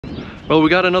Well, we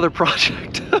got another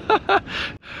project.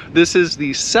 This is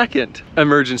the second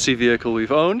emergency vehicle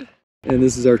we've owned. And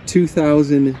this is our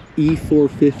 2000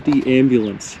 E450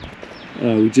 ambulance.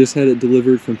 We just had it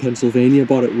delivered from Pennsylvania,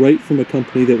 bought it right from a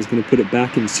company that was going to put it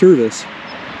back in service.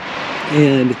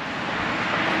 And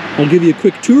I'll give you a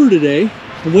quick tour today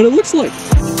of what it looks like.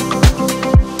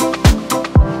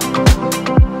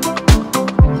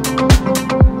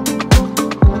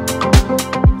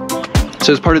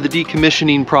 So as part of the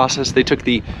decommissioning process, they took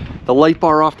the light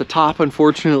bar off the top,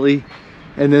 unfortunately,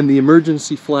 and then the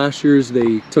emergency flashers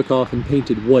they took off and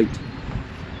painted white.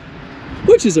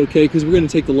 Which is okay, because we're going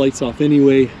to take the lights off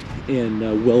anyway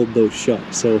and weld those shut.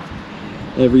 So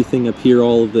everything up here,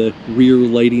 all of the rear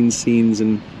lighting scenes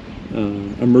and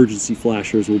emergency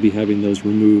flashers, will be having those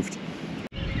removed.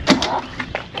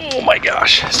 Oh my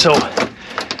gosh. So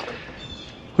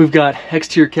we've got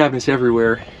exterior cabinets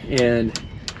everywhere, and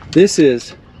this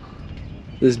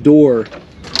door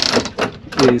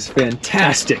is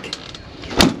fantastic.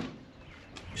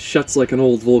 Shuts like an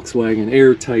old Volkswagen,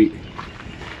 airtight.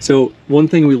 So one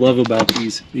thing we love about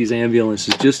these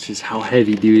ambulances just is how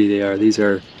heavy duty they are. These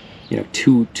are, you know,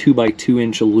 2 by 2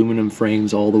 inch aluminum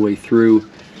frames all the way through,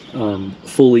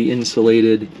 fully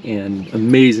insulated and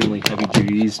amazingly heavy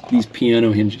duty. These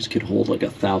piano hinges could hold like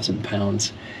 1,000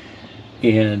 pounds.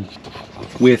 And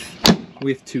with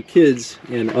 2 kids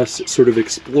and us sort of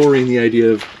exploring the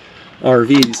idea of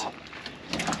RVs,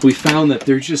 we found that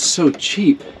they're just so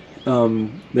cheap that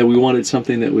we wanted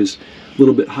something that was a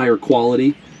little bit higher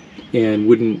quality and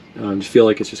wouldn't feel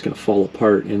like it's just going to fall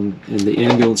apart, and the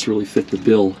ambulance really fit the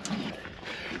bill.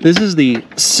 This is the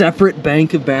separate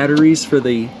bank of batteries for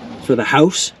the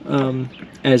house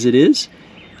as it is.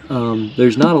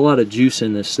 There's not a lot of juice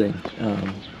in this thing.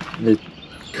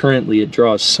 Currently it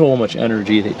draws so much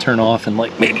energy, they turn off in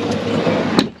like maybe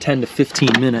 10 to 15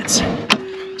 minutes.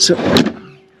 So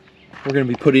we're going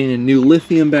to be putting in new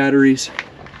lithium batteries.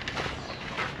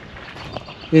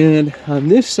 And on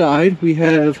this side we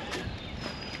have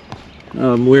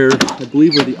where I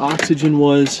believe where the oxygen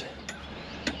was.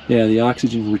 Yeah, the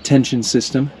oxygen retention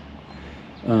system.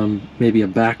 Maybe a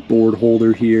backboard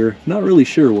holder here. Not really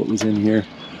sure what was in here.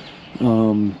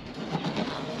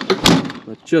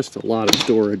 But just a lot of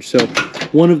storage. So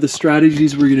one of the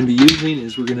strategies we're going to be using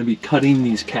is we're going to be cutting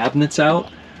these cabinets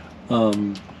out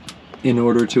in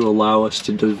order to allow us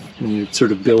to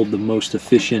sort of build the most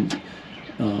efficient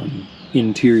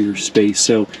interior space.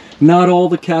 So not all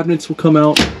the cabinets will come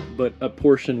out, but a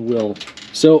portion will.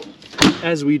 So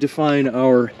as we define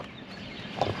our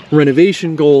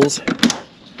renovation goals,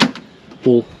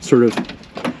 we'll sort of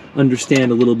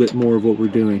understand a little bit more of what we're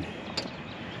doing.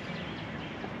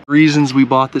 Reasons we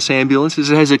bought this ambulance is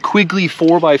it has a Quigley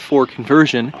 4x4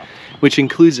 conversion, which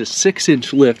includes a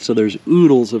 6-inch lift, so there's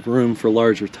oodles of room for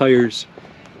larger tires,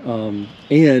 and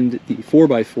the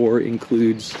 4x4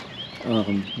 includes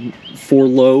 4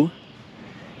 low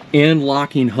and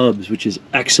locking hubs, which is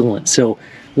excellent. So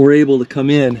we're able to come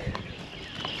in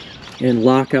and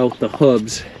lock out the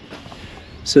hubs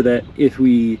so that if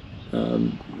we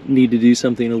need to do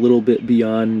something a little bit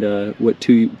beyond what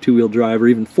two-wheel drive or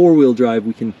even 4-wheel drive,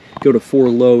 we can go to 4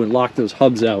 low and lock those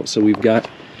hubs out. So we've got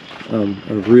a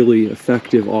really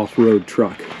effective off-road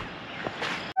truck.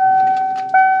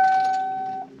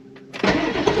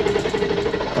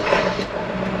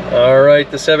 All right,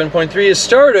 the 7.3 is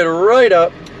started right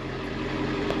up.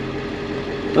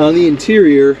 On the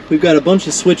interior, we've got a bunch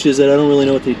of switches that I don't really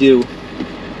know what they do,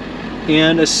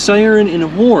 and a siren and a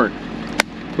horn,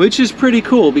 which is pretty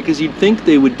cool because you'd think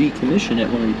they would decommission it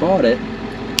when we bought it.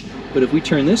 But if we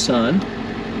turn this on,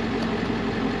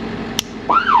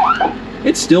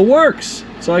 it still works.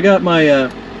 So I got my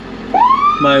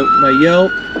my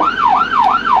Yelp.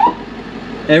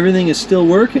 Everything is still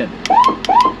working.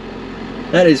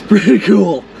 That is pretty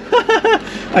cool.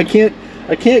 I can't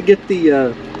get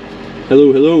the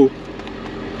hello.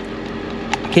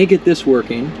 I can't get this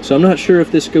working, so I'm not sure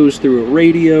if this goes through a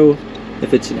radio,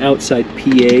 if it's an outside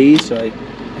PA. So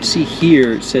I see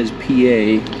here it says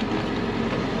PA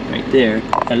right there.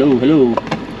 Hello.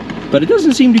 But it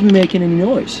doesn't seem to be making any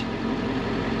noise.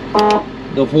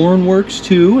 The horn works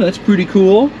too. That's pretty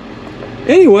cool.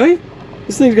 Anyway,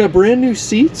 this thing's got brand new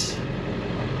seats.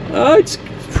 It's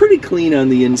pretty clean on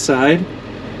the inside.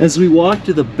 As we walk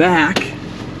to the back,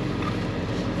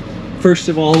 first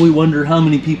of all, we wonder how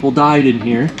many people died in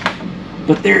here.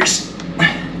 But there's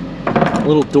a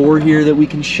little door here that we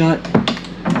can shut,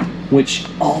 which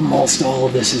almost all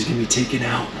of this is going to be taken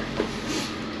out.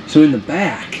 So in the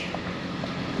back,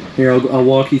 here I'll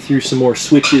walk you through some more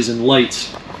switches and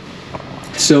lights.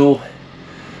 So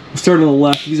we'll start on the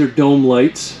left. These are dome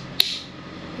lights.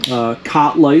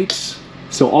 cot lights.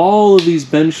 So all of these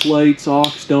bench lights,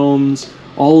 aux domes,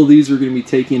 all of these are going to be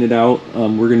taking it out.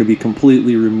 We're going to be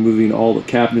completely removing all the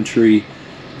cabinetry,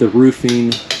 the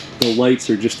roofing. The lights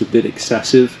are just a bit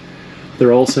excessive.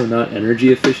 They're also not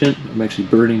energy efficient. I'm actually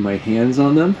burning my hands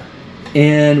on them.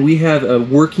 And we have a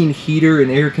working heater and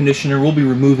air conditioner. We'll be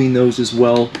removing those as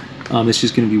well. It's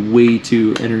just going to be way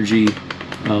too energy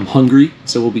hungry.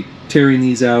 So we'll be tearing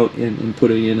these out and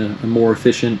putting in a more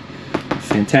efficient,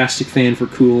 fantastic fan for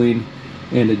cooling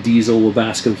and a diesel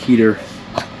Webasto heater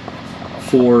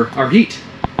for our heat.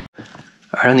 All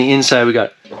right, on the inside we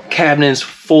got cabinets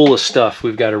full of stuff.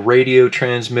 We've got a radio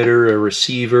transmitter, a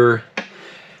receiver.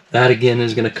 That again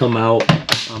is going to come out.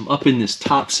 Up in this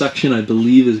top section, I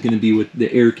believe, is going to be what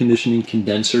the air conditioning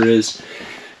condenser is.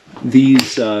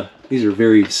 These are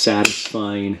very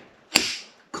satisfying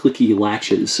clicky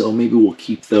latches, so maybe we'll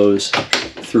keep those,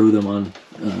 throw them on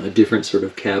a different sort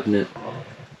of cabinet.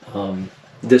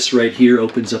 This right here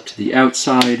opens up to the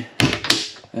outside,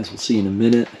 as we'll see in a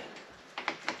minute.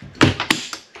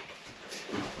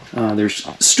 There's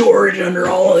storage under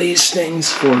all of these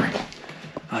things for,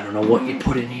 I don't know what you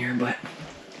put in here, but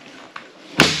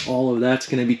all of that's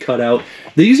going to be cut out.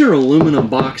 These are aluminum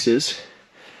boxes,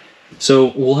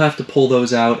 so we'll have to pull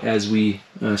those out as we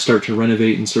start to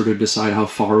renovate and sort of decide how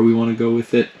far we want to go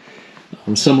with it.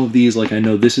 Some of these, like I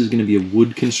know this is going to be a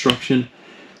wood construction,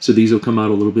 so these will come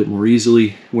out a little bit more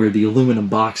easily, where the aluminum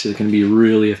boxes are going to be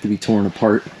really have to be torn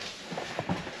apart.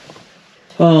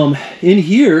 In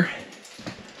here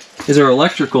is our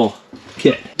electrical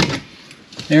kit.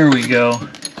 There we go.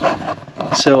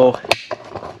 So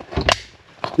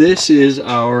this is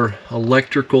our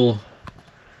electrical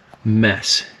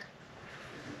mess.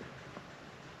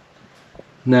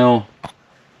 Now,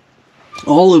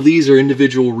 all of these are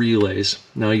individual relays.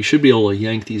 Now you should be able to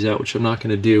yank these out, which I'm not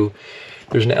going to do.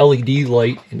 There's an LED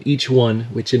light in each one,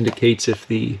 which indicates if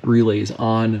the relay is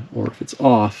on or if it's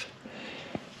off.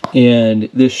 And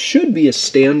this should be a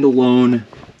standalone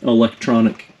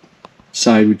electronic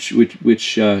side, which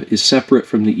is separate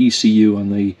from the ECU on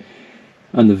the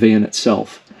van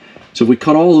itself. So if we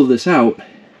cut all of this out,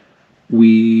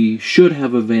 we should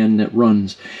have a van that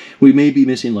runs. We may be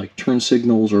missing like turn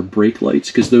signals or brake lights,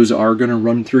 because those are going to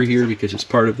run through here because it's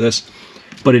part of this.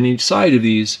 But in each side of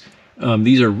these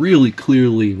are really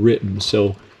clearly written.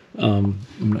 So I'm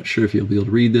not sure if you'll be able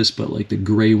to read this, but like the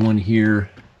gray one here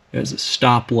has a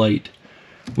stoplight.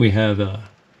 We have a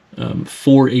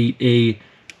 48A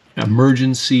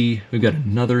emergency. We've got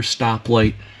another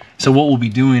stoplight. So what we'll be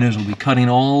doing is we'll be cutting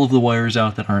all of the wires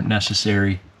out that aren't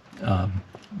necessary. And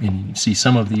you can see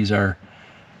some of these are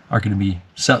going to be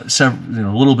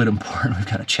a little bit important. We've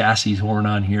got a chassis horn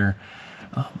on here,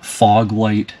 fog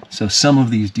light. So some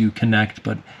of these do connect,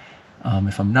 but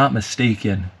if I'm not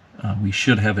mistaken, we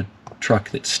should have a truck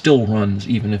that still runs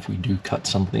even if we do cut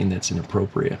something that's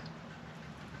inappropriate.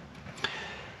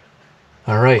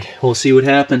 All right, we'll see what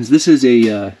happens. This is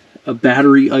a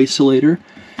battery isolator.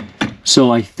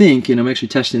 So I think, and I'm actually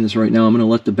testing this right now, I'm going to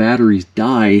let the batteries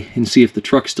die and see if the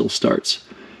truck still starts.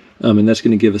 And that's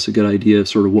going to give us a good idea of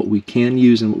sort of what we can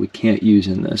use and what we can't use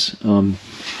in this.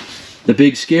 The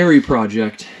big scary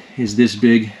project is this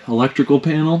big electrical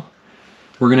panel.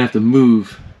 We're going to have to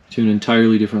move to an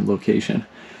entirely different location.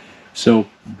 So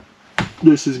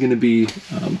this is going to be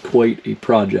quite a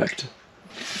project.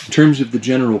 In terms of the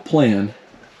general plan,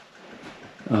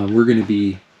 we're going to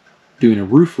be doing a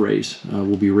roof raise.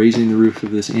 We'll be raising the roof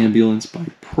of this ambulance by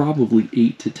probably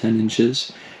 8 to 10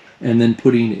 inches, and then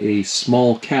putting a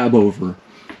small cab over.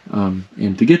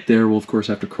 And to get there, we'll of course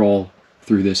have to crawl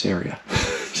through this area.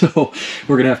 So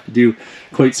we're going to have to do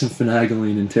quite some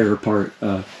finagling and tear apart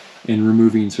and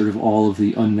removing sort of all of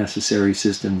the unnecessary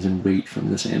systems and weight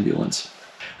from this ambulance.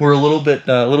 We're a little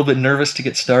bit nervous to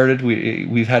get started.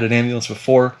 We've had an ambulance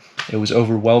before. It was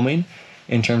overwhelming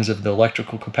in terms of the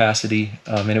electrical capacity,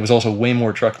 and it was also way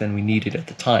more truck than we needed at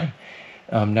the time.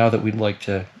 Now that we'd like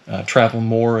to travel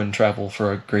more and travel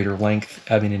for a greater length,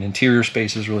 having an interior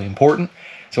space is really important.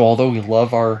 So although we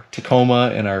love our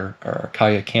Tacoma and our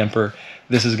Kaya camper,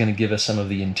 this is going to give us some of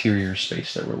the interior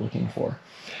space that we're looking for.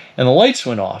 And the lights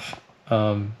went off,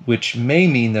 which may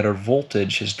mean that our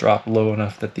voltage has dropped low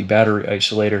enough that the battery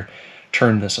isolator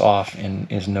turned this off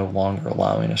and is no longer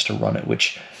allowing us to run it,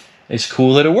 which is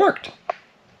cool that it worked.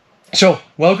 So,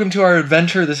 welcome to our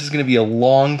adventure. This is going to be a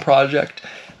long project.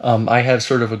 I have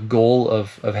sort of a goal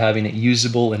of having it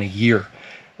usable in a year,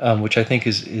 which I think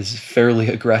is fairly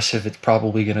aggressive. It's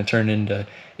probably going to turn into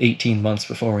 18 months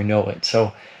before we know it.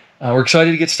 So, we're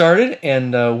excited to get started,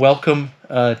 and welcome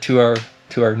to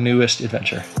our newest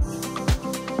adventure.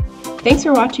 Thanks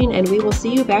for watching, and we will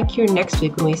see you back here next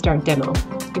week when we start demo.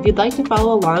 If you'd like to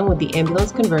follow along with the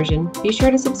ambulance conversion, be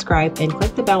sure to subscribe and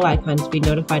click the bell icon to be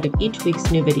notified of each week's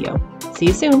new video. See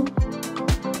you soon!